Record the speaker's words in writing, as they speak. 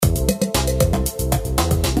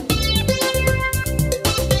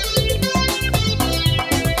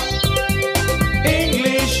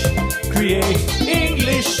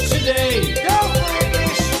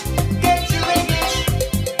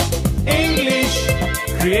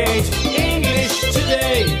Create English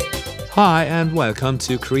today. Hi and welcome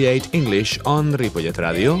to Create English on Ripollet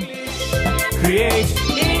Radio. Create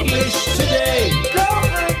English today. Go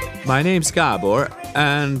for it. My name's Gabor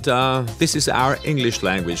and this is our English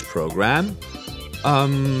language program.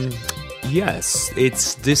 Yes,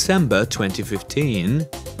 it's December 2015.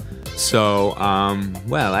 So,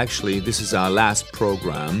 actually this is our last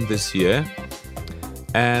program this year.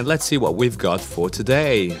 And let's see what we've got for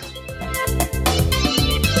today.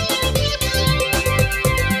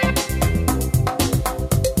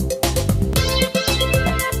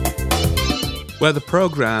 Well, the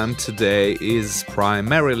program today is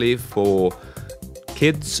primarily for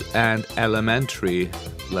kids and elementary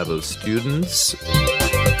level students.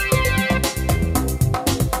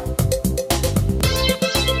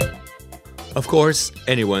 Of course,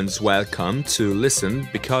 anyone's welcome to listen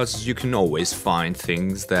because you can always find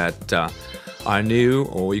things that are new,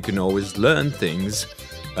 or you can always learn things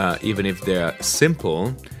even if they're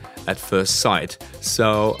simple at first sight.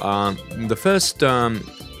 So the first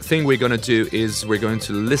thing we're going to do is we're going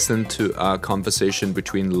to listen to a conversation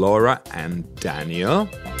between Laura and Daniel.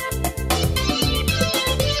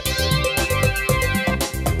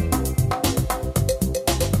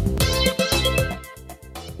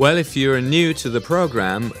 Well, if you're new to the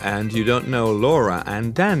program and you don't know Laura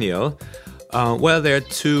and Daniel, they're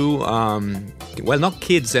two, not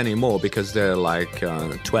kids anymore because they're like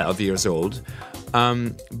 12 years old,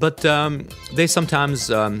 but they sometimes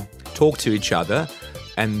talk to each other.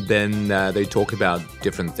 And then they talk about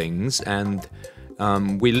different things, and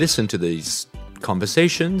we listen to these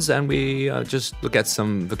conversations, and we just look at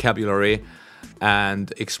some vocabulary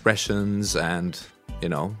and expressions and,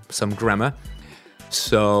 some grammar.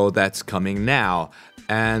 So that's coming now.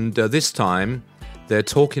 And this time they're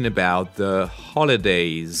talking about the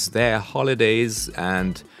holidays, their holidays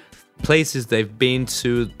and places they've been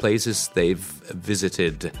to, places they've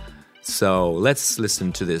visited. So let's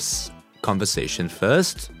listen to this conversation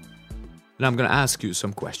first, and I'm going to ask you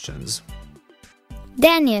some questions.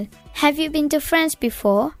 Daniel, have you been to France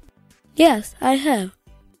before? Yes, I have.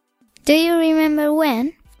 Do you remember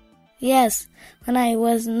when? Yes, when I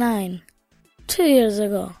was 9, 2 years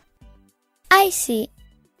ago. I see.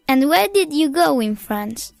 And where did you go in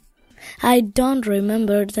France? I don't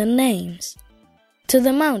remember the names. To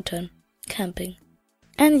the mountain, camping.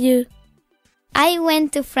 And you? I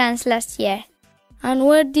went to France last year. And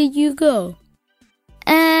where did you go?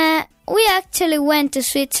 We actually went to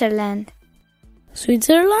Switzerland.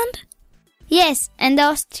 Switzerland? Yes, and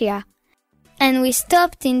Austria. And we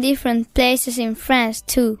stopped in different places in France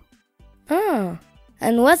too. Ah,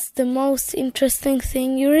 and what's the most interesting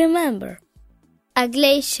thing you remember? A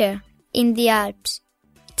glacier in the Alps.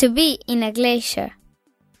 To be in a glacier.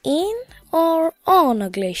 In or on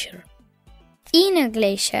a glacier? In a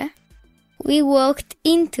glacier. We walked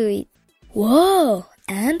into it. Whoa!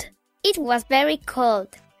 And? It was very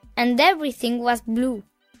cold, and everything was blue.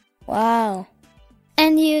 Wow!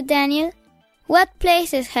 And you, Daniel? What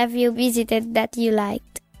places have you visited that you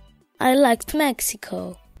liked? I liked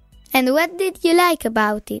Mexico. And what did you like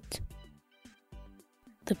about it?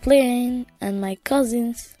 The plane and my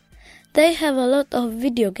cousins. They have a lot of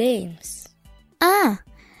video games. Ah!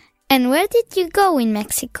 And where did you go in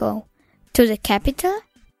Mexico? To the capital?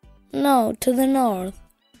 No, to the north,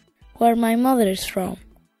 where my mother is from.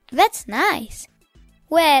 That's nice.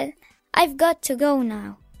 Well, I've got to go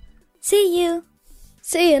now. See you.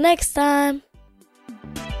 See you next time.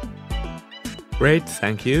 Great,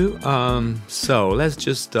 thank you. So let's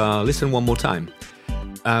just listen one more time.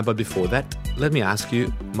 But before that, let me ask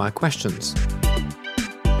you my questions.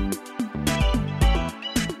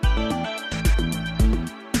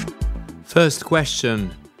 First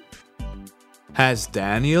question. Has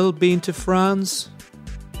Daniel been to France?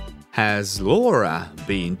 Has Laura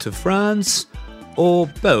been to France? Or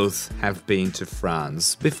both have been to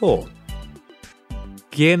France before?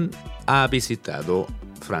 ¿Quién ha visitado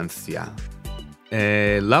Francia?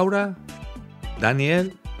 ¿Laura,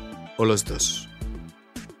 Daniel o los dos?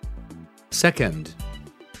 Second,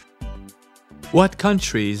 what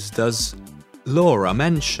countries does Laura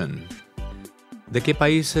mention? ¿De qué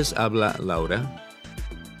países habla Laura?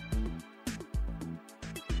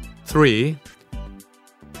 3.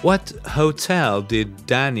 What hotel did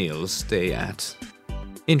Daniel stay at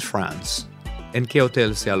in France? ¿En qué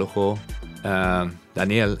hotel se alojó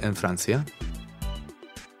Daniel en Francia?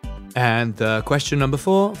 And question number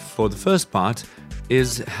 4 for the first part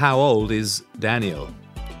is how old is Daniel?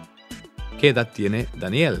 ¿Qué edad tiene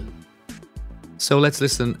Daniel? So let's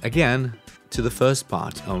listen again to the first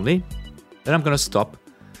part only. Then I'm going to stop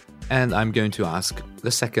and I'm going to ask the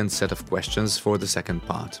second set of questions for the second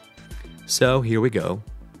part. So here we go.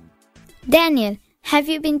 Daniel, have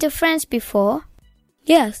you been to France before?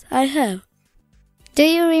 Yes, I have. Do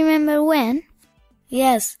you remember when?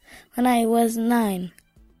 Yes, when I was 9.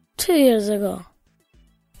 2 years ago.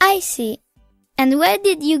 I see. And where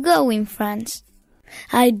did you go in France?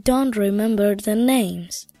 I don't remember the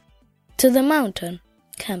names. To the mountain,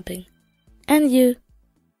 camping. And you?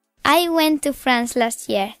 I went to France last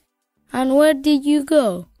year. And where did you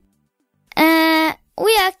go?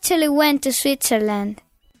 We actually went to Switzerland.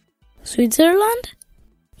 Switzerland?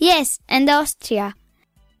 Yes, and Austria.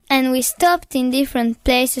 And we stopped in different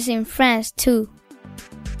places in France too.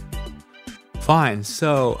 Fine.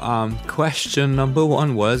 So, question number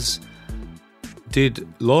 1 was, did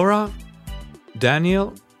Laura,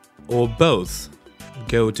 Daniel, or both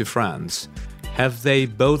go to France? Have they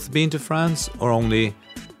both been to France or only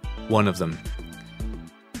one of them?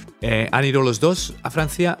 ¿Han ido los dos a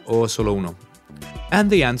Francia o solo uno? And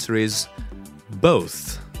the answer is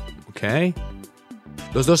both. Okay?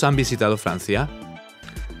 Los dos han visitado Francia.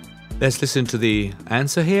 Let's listen to the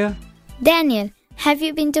answer here. Daniel, have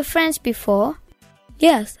you been to France before?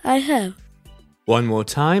 Yes, I have. One more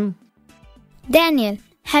time. Daniel,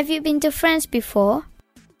 have you been to France before?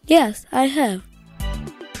 Yes, I have.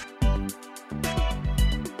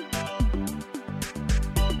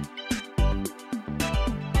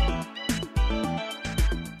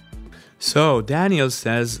 So Daniel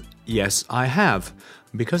says, yes, I have.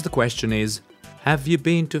 Because the question is, have you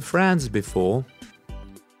been to France before?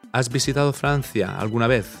 ¿Has visitado Francia alguna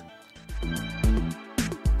vez?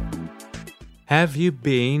 Have you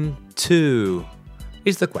been to?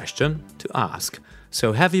 Is the question to ask.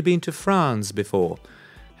 So have you been to France before?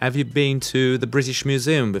 Have you been to the British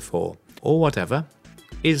Museum before? Or whatever.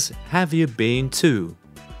 Is have you been to?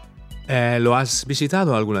 ¿Lo has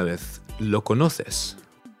visitado alguna vez? ¿Lo conoces?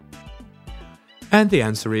 And the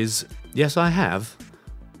answer is, yes, I have.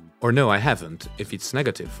 Or no, I haven't, if it's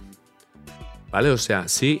negative. Vale, o sea,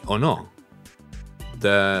 sí o no.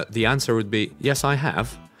 The answer would be, yes, I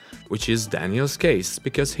have, which is Daniel's case,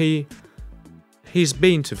 because he's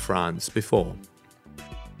been to France before.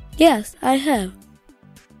 Yes, I have.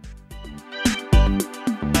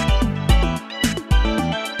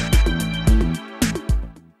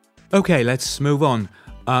 Okay, let's move on.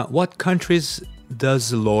 What countries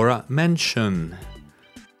does Laura mention?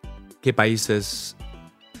 ¿Qué países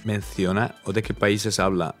menciona o de qué países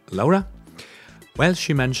habla Laura? Well,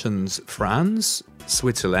 she mentions France,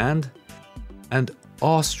 Switzerland, and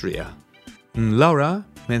Austria. Laura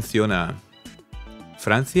menciona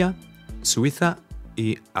Francia, Suiza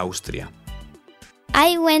y Austria.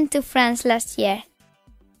 I went to France last year.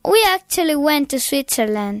 We actually went to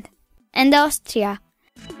Switzerland and Austria.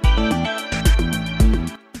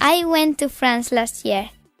 I went to France last year.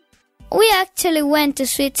 We actually went to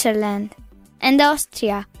Switzerland and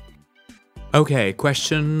Austria. Okay,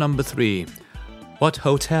 question number 3. What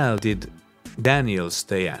hotel did Daniel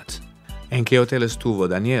stay at? ¿En qué hotel estuvo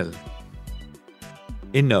Daniel?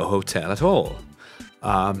 In no hotel at all.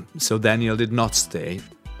 So Daniel did not stay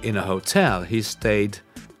in a hotel.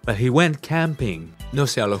 He went camping. No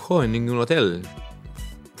se alojó en ningún hotel.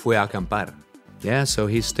 Fue a acampar. Yeah, so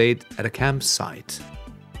he stayed at a campsite.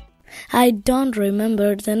 I don't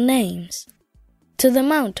remember the names. To the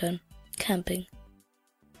mountain, camping.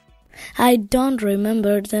 I don't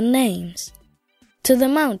remember the names. To the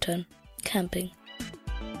mountain, camping.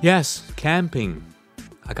 Yes, camping.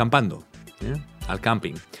 Acampando. Yeah, al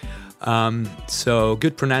camping. So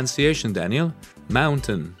good pronunciation, Daniel.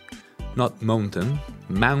 Mountain. Not mountain.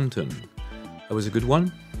 Mountain. That was a good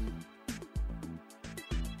one.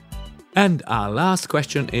 And our last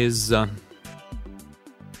question is,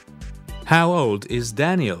 how old is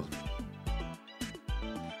Daniel?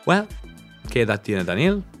 Well, ¿qué edad tiene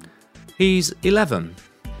Daniel? He's 11.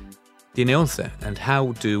 Tiene 11. And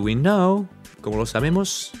how do we know? ¿Cómo lo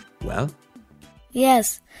sabemos? Well,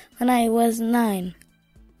 Yes, when I was 9.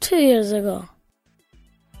 2 years ago.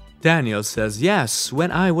 Daniel says, yes,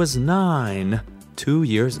 when I was 9, 2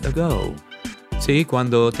 years ago. Sí,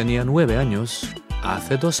 cuando tenía 9 años,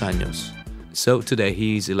 hace 2 años. So today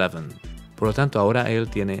he's 11. Por lo tanto, ahora él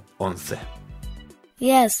tiene 11.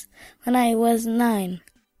 Yes, when I was 9.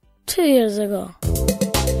 2 years ago.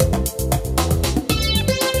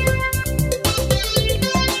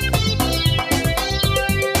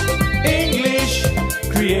 English,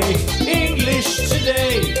 create English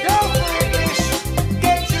today. Go for English,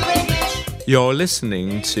 get your English. You're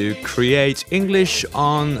listening to Create English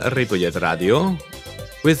on Ripollet Radio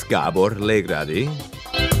with Gabor Legradi.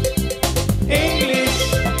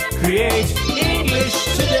 English, create English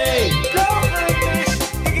today. today. Go for English.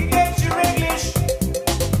 You can get your English.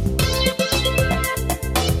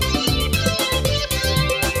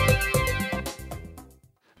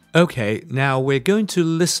 Okay, now we're going to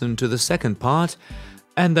listen to the second part,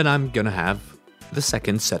 and then I'm gonna have the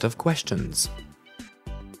second set of questions.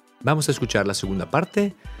 Vamos a escuchar la segunda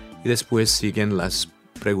parte y después siguen las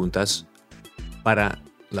preguntas para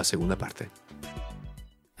la segunda parte.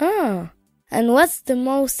 Ah, and what's the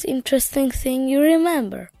most interesting thing you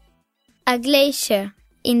remember? A glacier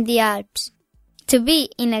in the Alps. To be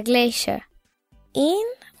in a glacier. In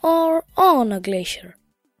or on a glacier?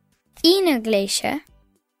 In a glacier.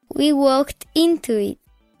 We walked into it.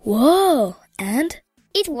 Whoa, and?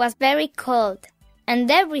 It was very cold,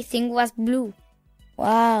 and everything was blue.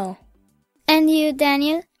 Wow. And you,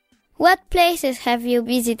 Daniel? What places have you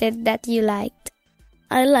visited that you liked?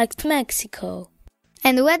 I liked Mexico.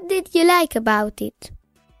 And what did you like about it?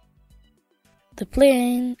 The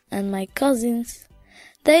plane and my cousins.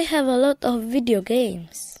 They have a lot of video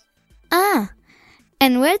games. Ah,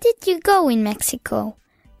 and where did you go in Mexico?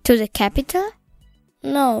 To the capital?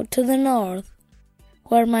 No, to the north,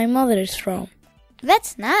 where my mother is from.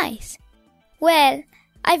 That's nice. Well,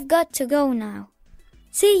 I've got to go now.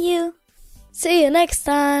 See you. See you next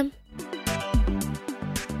time.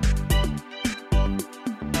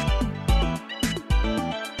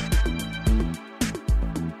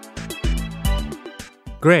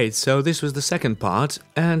 Great, so this was the second part,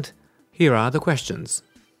 and here are the questions.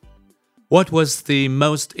 What was the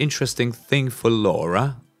most interesting thing for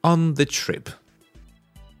Laura on the trip?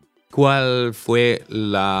 ¿Cuál fue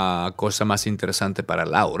la cosa más interesante para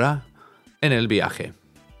Laura en el viaje?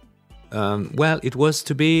 Well, it was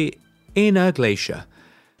to be in a glacier.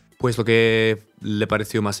 Pues lo que le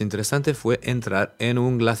pareció más interesante fue entrar en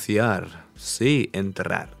un glaciar. Sí,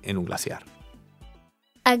 entrar en un glaciar.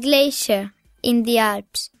 A glacier in the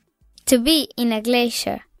Alps. To be in a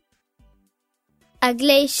glacier. A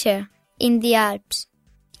glacier in the Alps.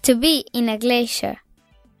 To be in a glacier.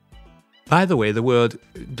 By the way, the word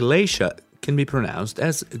glacier can be pronounced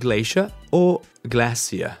as glacier or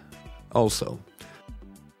glacier also.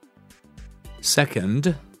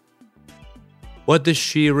 Second, what does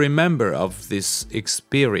she remember of this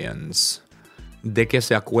experience? ¿De qué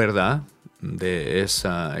se acuerda de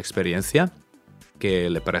esa experiencia que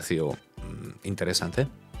le pareció interesante?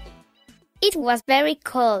 It was very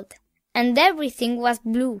cold, and everything was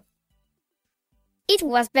blue. It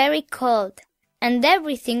was very cold, and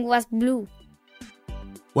everything was blue.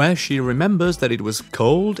 Well, she remembers that it was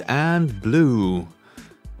cold and blue.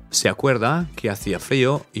 Se acuerda que hacía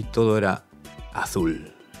frío y todo era azul.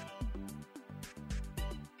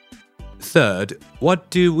 Third, what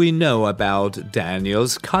do we know about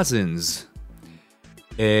Daniel's cousins?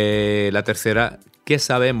 La tercera, ¿qué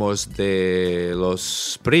sabemos de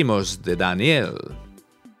los primos de Daniel?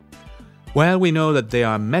 Well, we know that they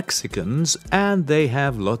are Mexicans and they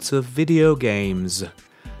have lots of video games.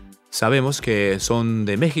 Sabemos que son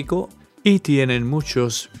de México y tienen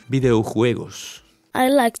muchos videojuegos. I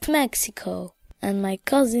liked Mexico and my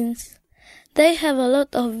cousins. They have a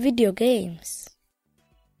lot of video games.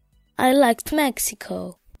 I liked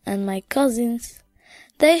Mexico and my cousins.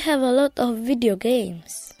 They have a lot of video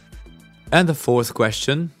games. And the fourth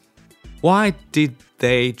question, why did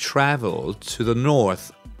they travel to the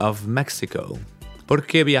north of Mexico? ¿Por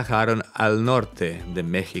qué viajaron al norte de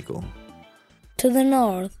México? To the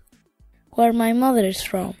north, where my mother is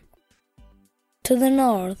from. To the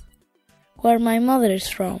north, where my mother is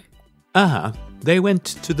from. They went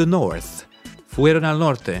to the north. Fueron al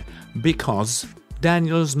norte because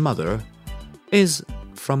Daniel's mother is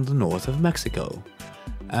from the north of Mexico.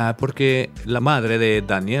 Porque la madre de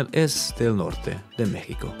Daniel es del norte de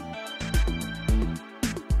México.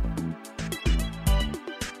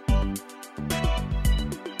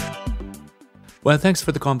 Well, thanks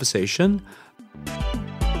for the conversation.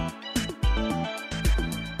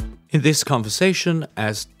 In this conversation,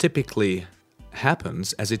 as it typically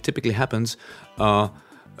happens,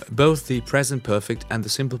 both the present perfect and the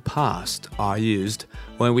simple past are used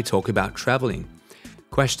when we talk about traveling.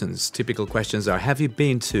 Typical questions are: Have you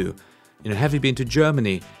been to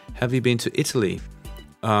Germany? Have you been to Italy?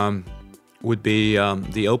 Would be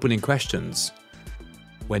the opening questions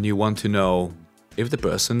when you want to know if the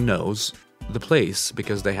person knows the place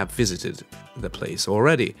because they have visited the place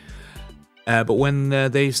already. But when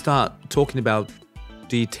they start talking about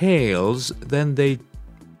details, then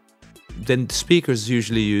speakers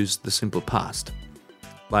usually use the simple past.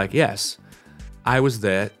 Like, yes, I was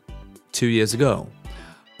there 2 years ago.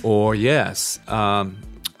 Or, yes,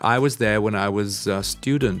 I was there when I was a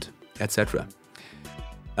student, etc.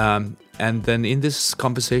 And And then in this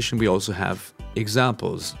conversation, we also have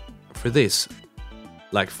examples for this.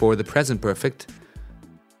 Like for the present perfect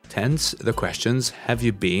tense, the questions, have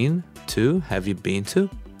you been to, have you been to?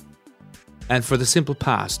 And for the simple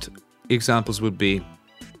past, examples would be,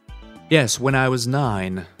 yes, when I was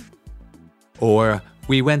 9. Or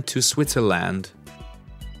we went to Switzerland.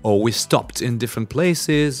 Or we stopped in different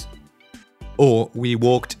places. Or we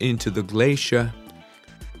walked into the glacier,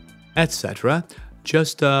 etc.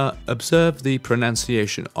 Just observe the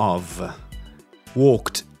pronunciation of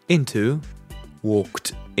walked into,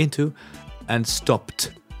 and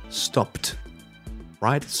stopped.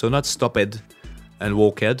 Right? So not stopped and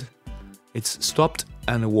walked. It's stopped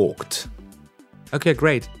and walked. Okay,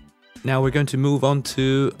 great. Now we're going to move on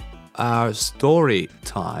to our story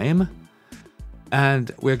time.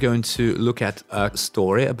 And we're going to look at a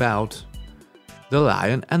story about the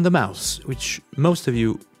Lion and the Mouse, which most of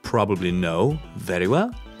you probably know very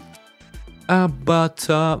well. But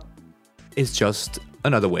it's just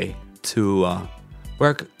another way to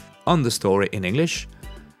work on the story in English.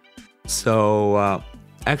 So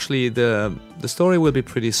actually the story will be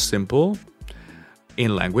pretty simple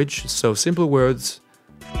in language. So simple words.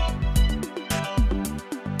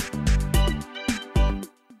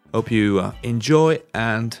 Hope you enjoy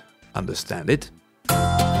and understand it.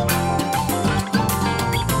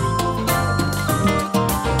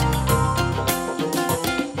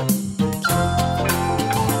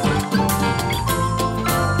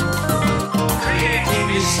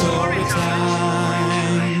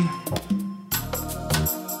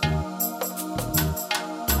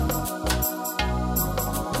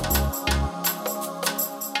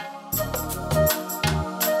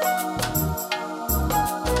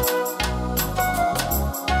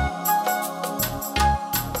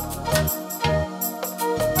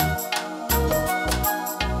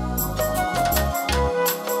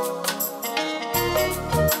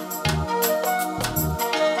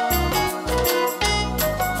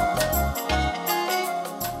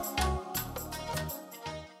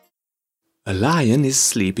 A lion is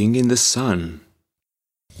sleeping in the sun.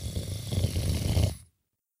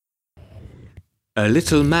 A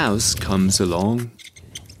little mouse comes along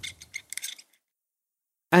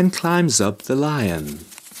and climbs up the lion.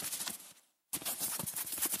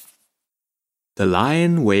 The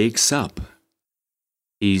lion wakes up.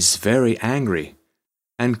 He's very angry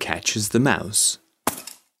and catches the mouse.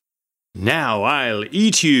 "Now I'll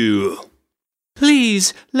eat you!"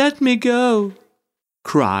 "Please, let me go!"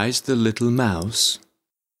 cries the little mouse.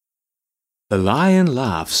 The lion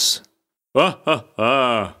laughs. "Ha ha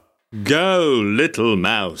ha! Go, little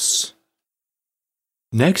mouse!"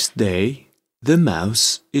 Next day, the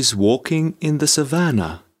mouse is walking in the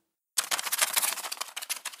savannah.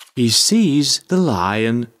 He sees the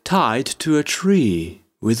lion tied to a tree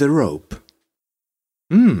with a rope.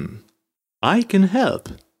 I can help,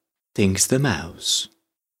 thinks the mouse.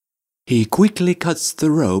 He quickly cuts the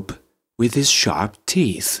rope with his sharp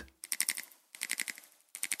teeth.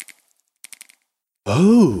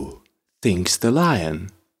 Oh, thinks the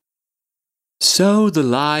lion. So the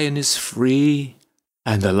lion is free,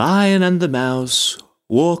 and the lion and the mouse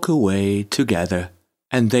walk away together,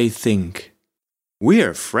 and they think,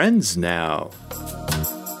 "We're friends now."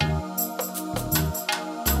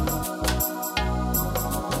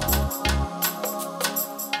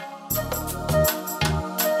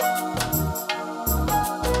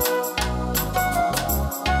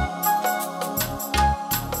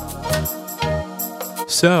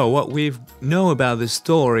 So, what we know about this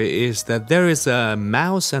story is that there is a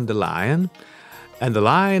mouse and a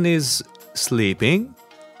lion is sleeping,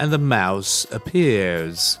 and the mouse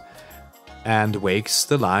appears and wakes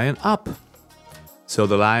the lion up. So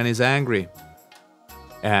the lion is angry,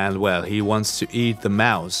 and well, he wants to eat the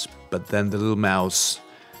mouse, but then the little mouse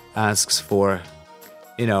asks for,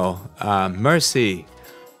 mercy,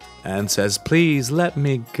 and says, "Please let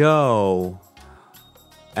me go."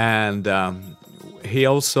 And he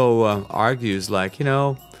also argues like,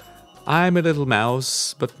 "I'm a little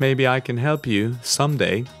mouse, but maybe I can help you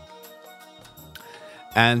someday."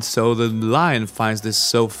 And so the lion finds this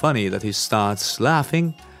so funny that he starts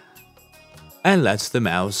laughing and lets the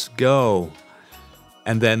mouse go.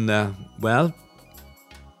 And then,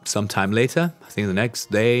 sometime later, I think the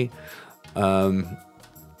next day,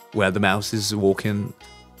 the mouse is walking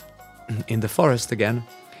in the forest again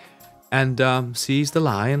and sees the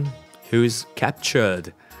lion, who is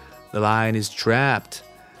captured. The lion is trapped.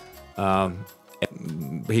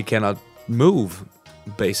 He cannot move,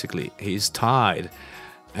 basically. He's tied.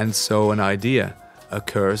 And so an idea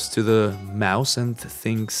occurs to the mouse and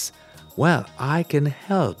thinks, well, I can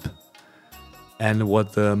help. And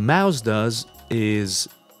what the mouse does is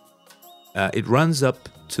it runs up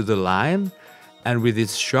to the lion and with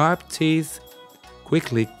its sharp teeth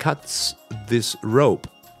quickly cuts this rope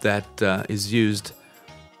that is used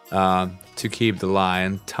to keep the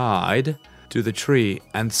lion tied to the tree.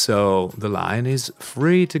 And so the lion is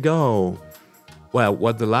free to go. Well,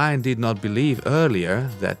 what the lion did not believe earlier,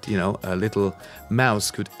 that, a little mouse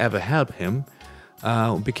could ever help him,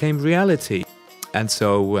 became reality. And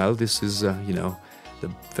so, well, this is, the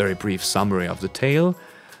very brief summary of the tale.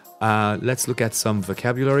 Let's look at some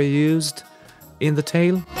vocabulary used in the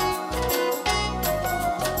tale.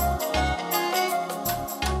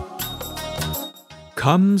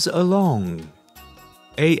 Comes along.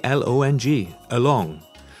 A-L-O-N-G, along.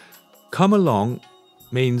 Come along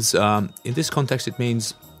means, in this context, it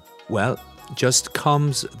means, well, just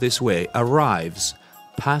comes this way, arrives,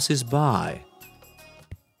 passes by.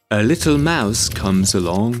 A little mouse comes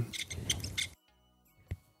along.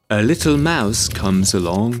 A little mouse comes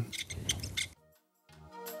along.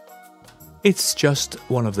 It's just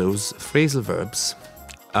one of those phrasal verbs.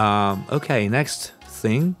 Okay, next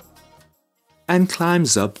thing. And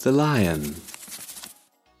climbs up the lion.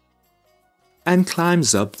 And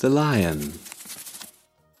climbs up the lion.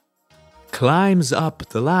 Climbs up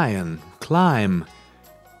the lion. Climb.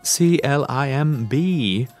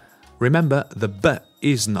 C-L-I-M-B. Remember, the B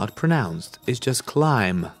is not pronounced. It's just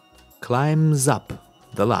climb. Climbs up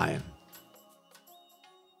the lion.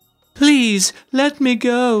 Please, let me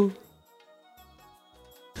go.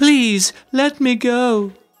 Please, let me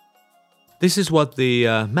go. This is what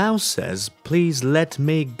the mouse says. Please let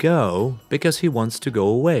me go, because he wants to go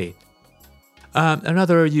away.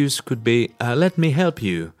 Another use could be, let me help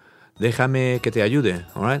you. Déjame que te ayude,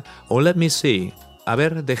 all right? Or let me see. A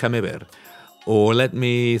ver, déjame ver. Or let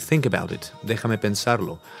me think about it. Déjame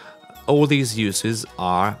pensarlo. All these uses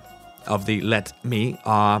of the let me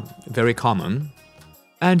are very common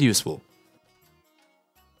and useful.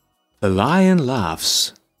 The lion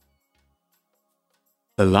laughs.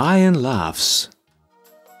 The lion laughs.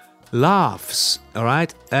 Laughs, all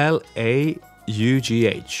right? L-A-U-G-H.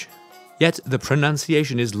 Yet the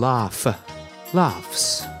pronunciation is laugh.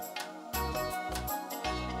 Laughs.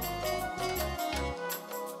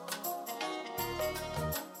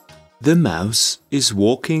 The mouse is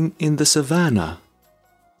walking in the savannah.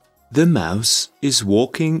 The mouse is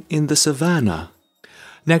walking in the savannah.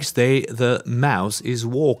 Next day, the mouse is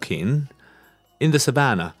walking in the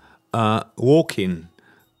savannah. Walking.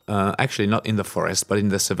 Actually, not in the forest, but in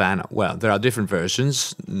the savannah. Well, there are different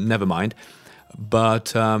versions, never mind.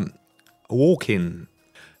 But walking,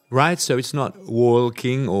 right? So it's not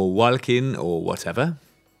walking or walking or whatever.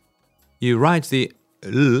 You write the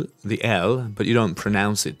L, the L, but you don't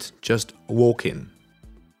pronounce it. Just walking.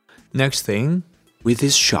 Next thing, with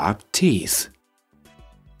his sharp teeth.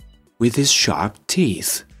 With his sharp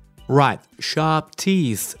teeth. Right, sharp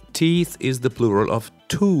teeth. Teeth is the plural of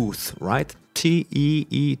tooth, right?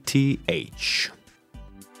 T-E-E-T-H.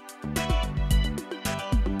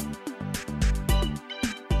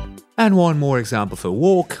 And one more example for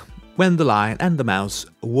walk. When the lion and the mouse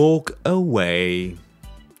walk away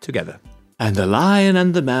together. And the lion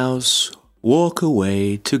and the mouse walk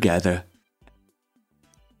away together.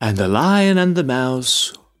 And the lion and the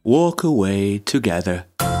mouse walk away together.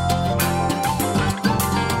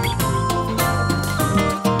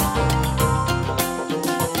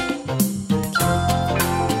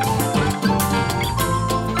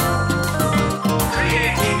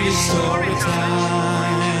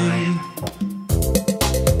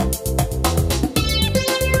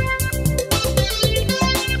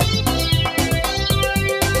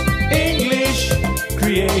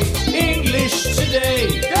 Create English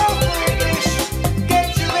today. Go for English. Get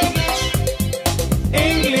your English.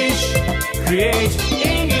 English. Create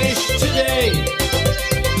English today.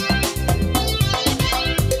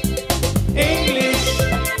 English.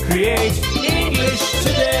 Create English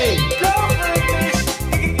today. Go for English.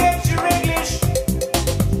 Get your English.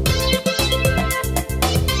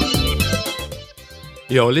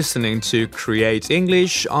 You're listening to Create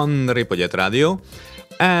English on Ripollet Radio.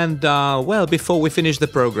 And, well, before we finish the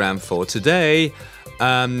program for today,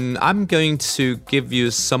 I'm going to give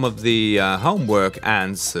you some of the homework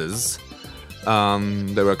answers.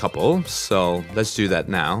 There were a couple, so let's do that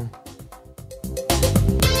now.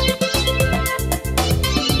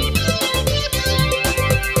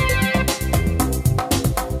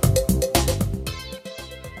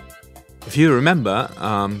 If you remember,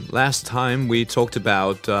 last time we talked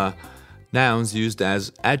about nouns used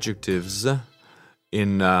as adjectives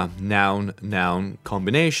in noun-noun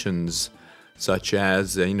combinations, such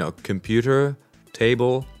as, computer,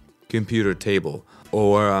 table, computer table.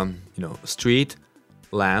 Or, street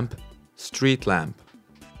lamp, street lamp.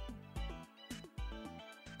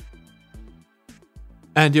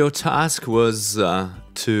 And your task was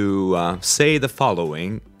to say the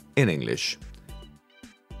following in English.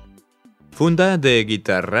 Funda de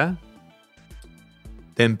guitarra,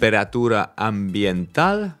 temperatura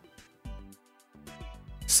ambiental,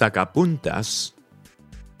 sacapuntas,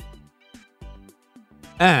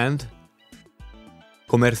 and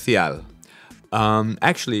comercial.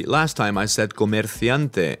 Actually, last time I said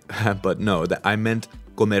comerciante, but no, I meant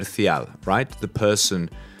comercial, right? The person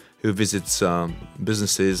who visits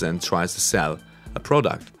businesses and tries to sell a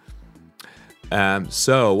product.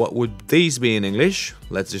 So what would these be in English?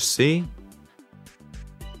 Let's just see.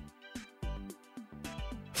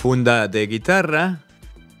 Funda de guitarra.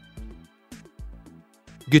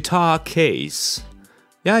 Guitar case.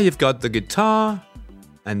 Yeah, you've got the guitar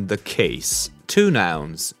and the case. Two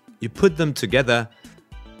nouns. You put them together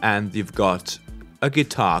and you've got a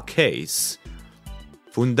guitar case.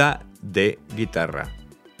 Funda de guitarra.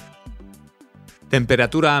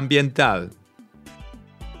 Temperatura ambiental.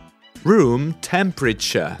 Room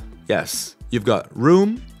temperature. Yes, you've got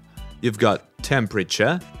room, you've got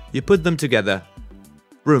temperature. You put them together.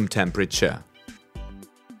 Room temperature.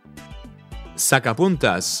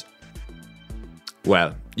 Sacapuntas.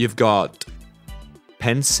 Well, you've got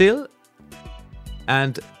pencil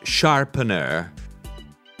and sharpener.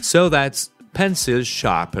 So that's pencil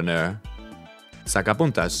sharpener.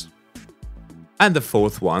 Sacapuntas. And the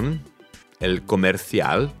fourth one, el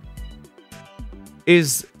comercial,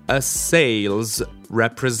 is a sales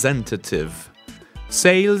representative.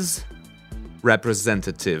 Sales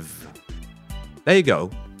representative. There you go.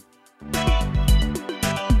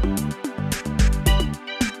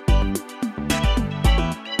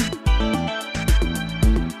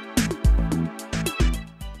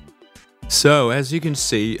 So, as you can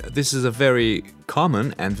see, this is a very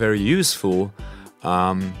common and very useful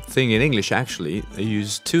thing in English, actually. I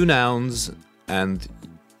use two nouns and,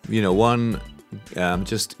 one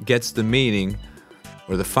just gets the meaning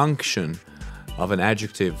or the function of an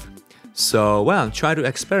adjective. So, try to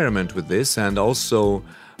experiment with this, and also,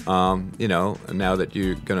 now that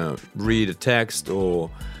you're gonna read a text or,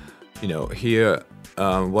 hear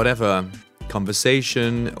whatever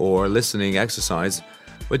conversation or listening exercise,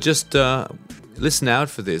 but just listen out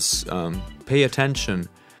for this, pay attention,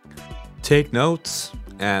 take notes,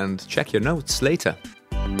 and check your notes later.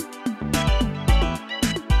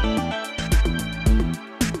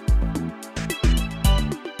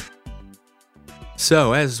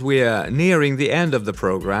 So, as we're nearing the end of the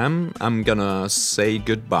program, I'm gonna say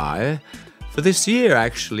goodbye for this year,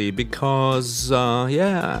 actually, because,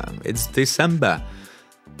 it's December.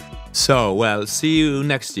 So, see you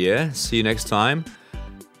next year, see you next time.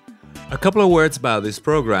 A couple of words about this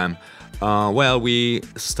program. We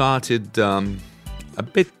started a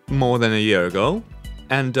bit more than a year ago,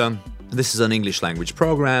 and this is an English language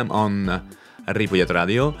program on Ripollet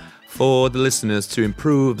Radio for the listeners to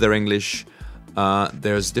improve their English.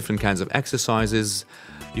 There's different kinds of exercises.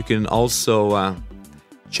 You can also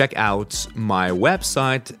check out my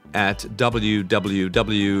website at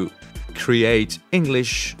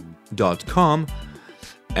www.createnglish.com,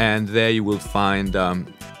 and there you will find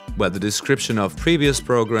the description of previous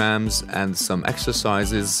programs and some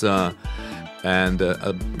exercises and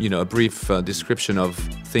a brief description of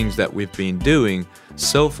things that we've been doing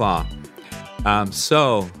so far.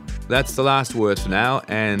 So that's the last word for now,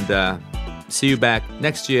 and see you back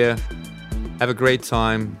next year. Have a great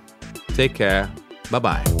time. Take care.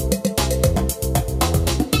 Bye-bye.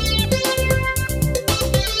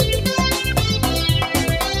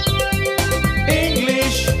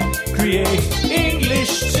 English, create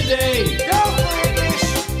English today. Go for English,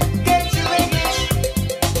 get your English.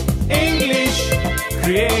 English,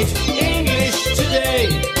 create